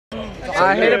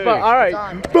I hit it, but all right.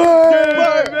 Hey,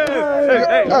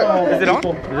 is it on?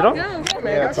 Is it on?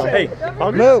 Yeah, it's on. Hey,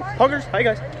 Move. Huggers, hi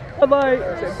guys. Bye bye.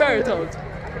 Baritones.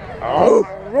 Oh.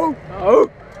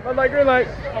 Bye bye, green light.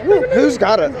 Who's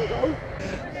got it?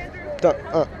 That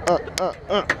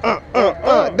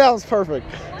was perfect.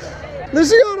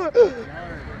 Luciana!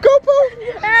 Go, Pooh!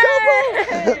 Go, Pooh!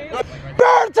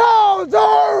 Baritones!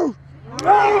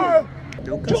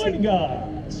 Joining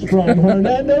us from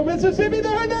Hernando, Mississippi, the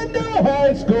Hernando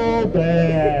High School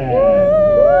Band.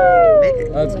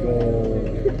 Let's go.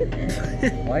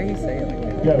 Why do you say it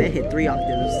like that? They hit 3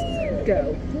 octaves.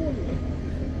 Go.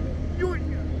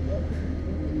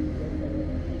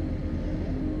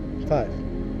 5,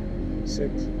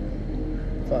 6,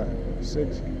 5,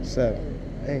 6, 7,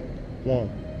 8, 1,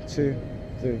 2,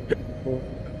 3, 4,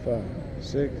 5,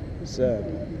 6,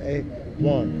 7, 8,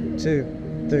 1, 2,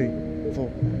 3, 4,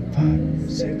 5,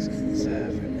 6,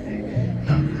 7, 8,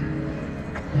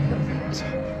 9,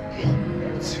 10,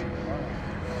 1, 2, 4,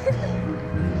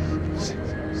 6,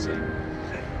 7,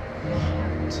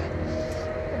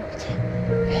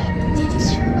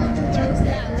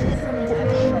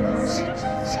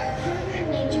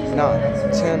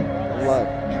 9, 10,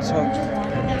 11, 12,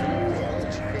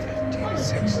 15,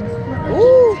 16.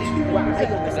 Ooh!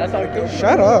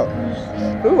 Shut up.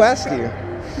 Who asked you?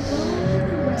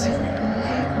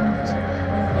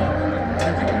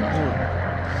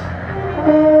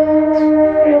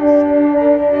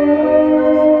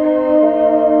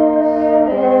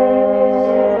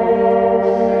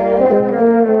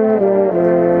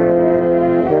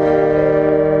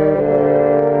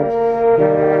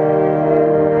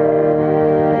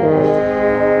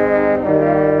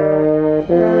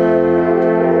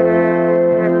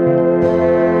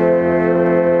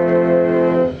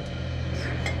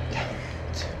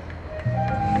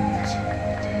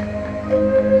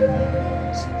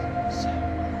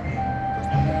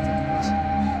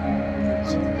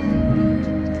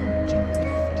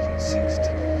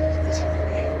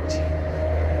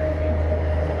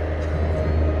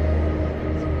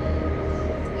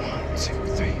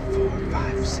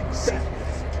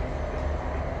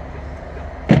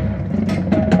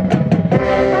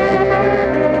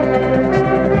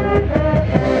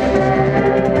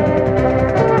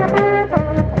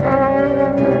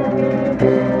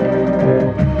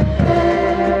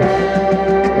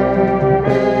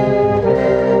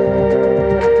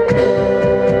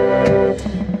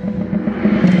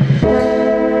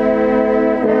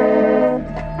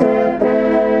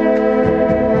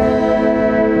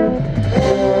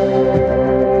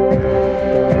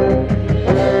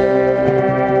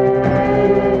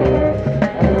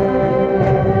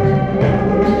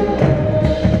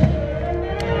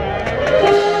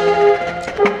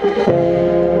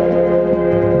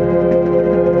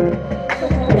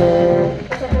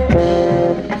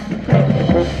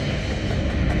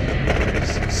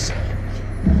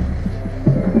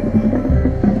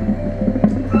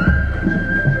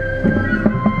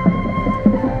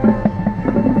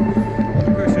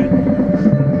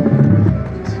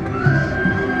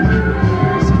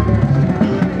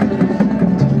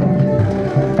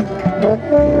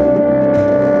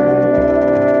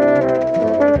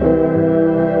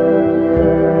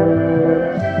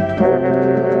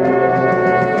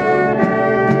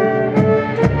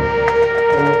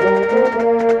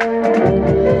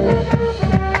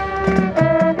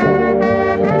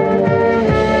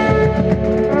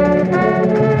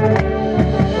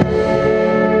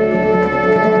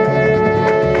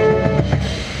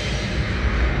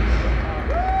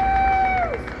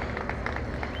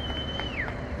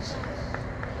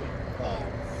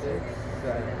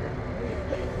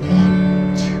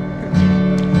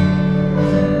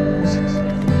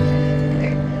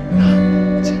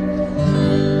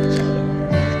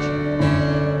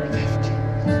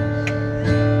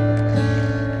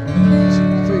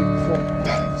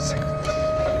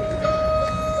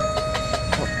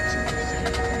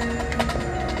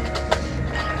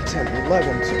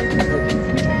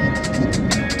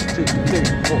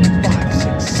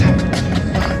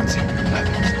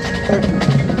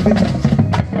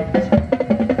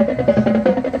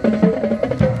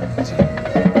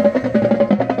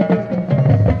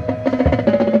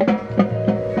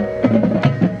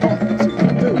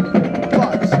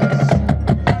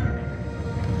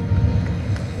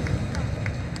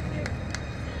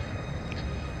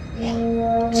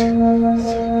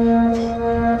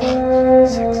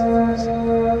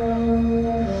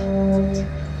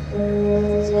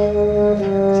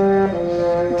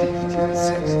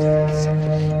 Six.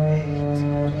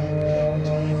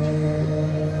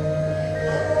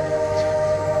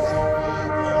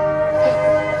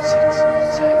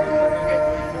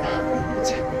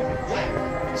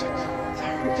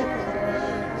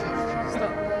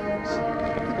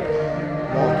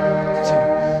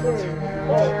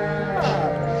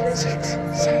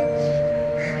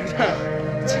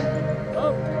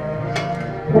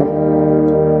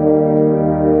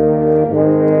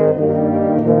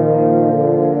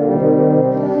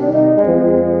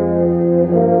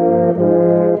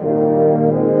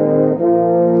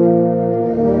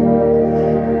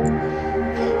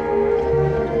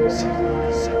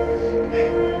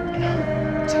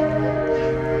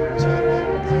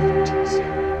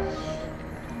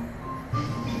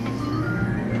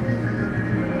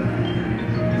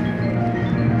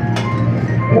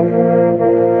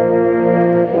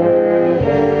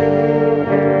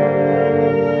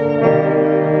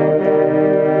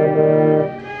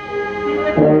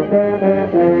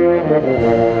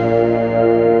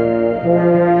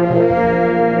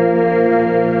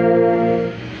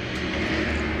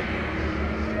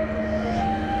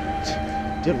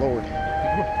 Dear Lord.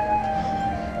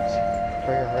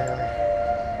 Hurry, hurry, hurry.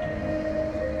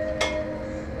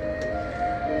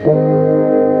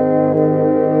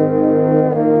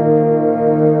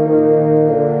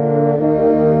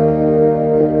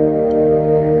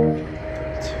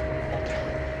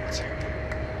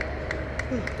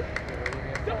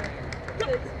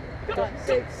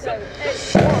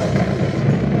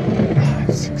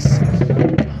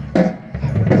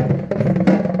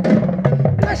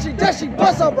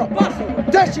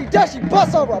 Dashi,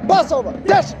 bus over, dashi, bus over,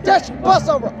 dashi, bus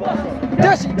over,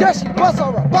 dashi, bus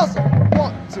over,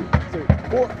 1, 2, 3,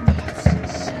 4, 5,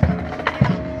 6, 7,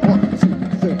 1, 2,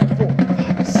 3, 4,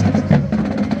 5, 6,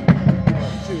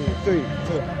 1, 2, 3,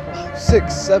 4, 5,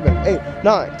 6, 7, 8,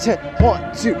 9, 10,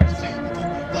 1, 2, 3, 4,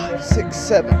 5, 6,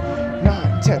 7,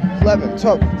 9, 10, 11,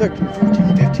 12, 13,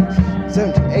 14, 15,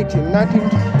 17, 18, 19,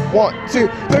 1, 2,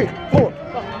 3, 4.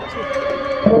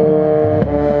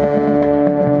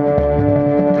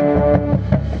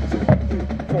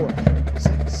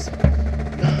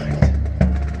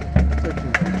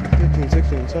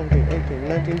 17, 18,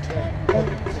 19,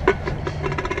 20,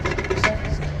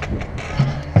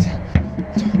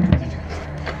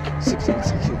 16,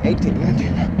 17, 18,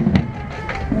 19.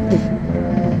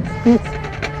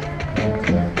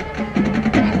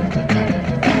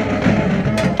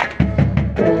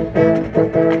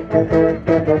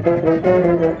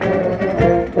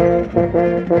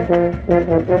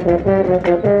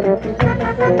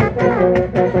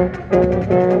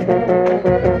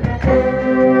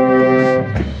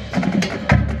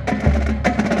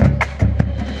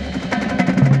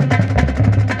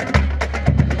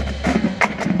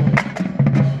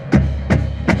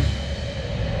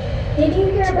 Did you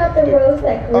hear about the rose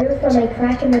that grew from a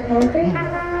crack in the concrete?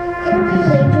 Henry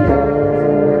named you.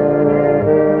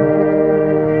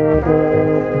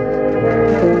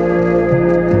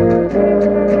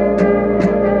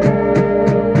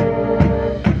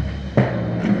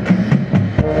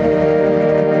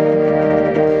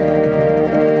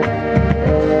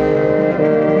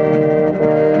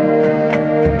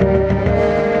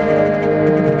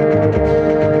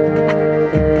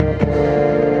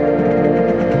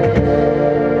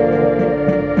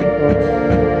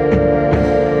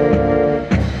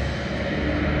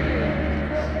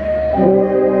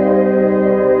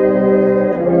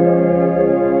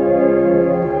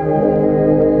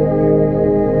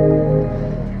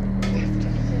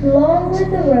 Long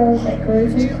live the rose that grew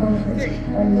from concrete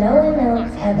when no one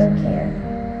else ever cared.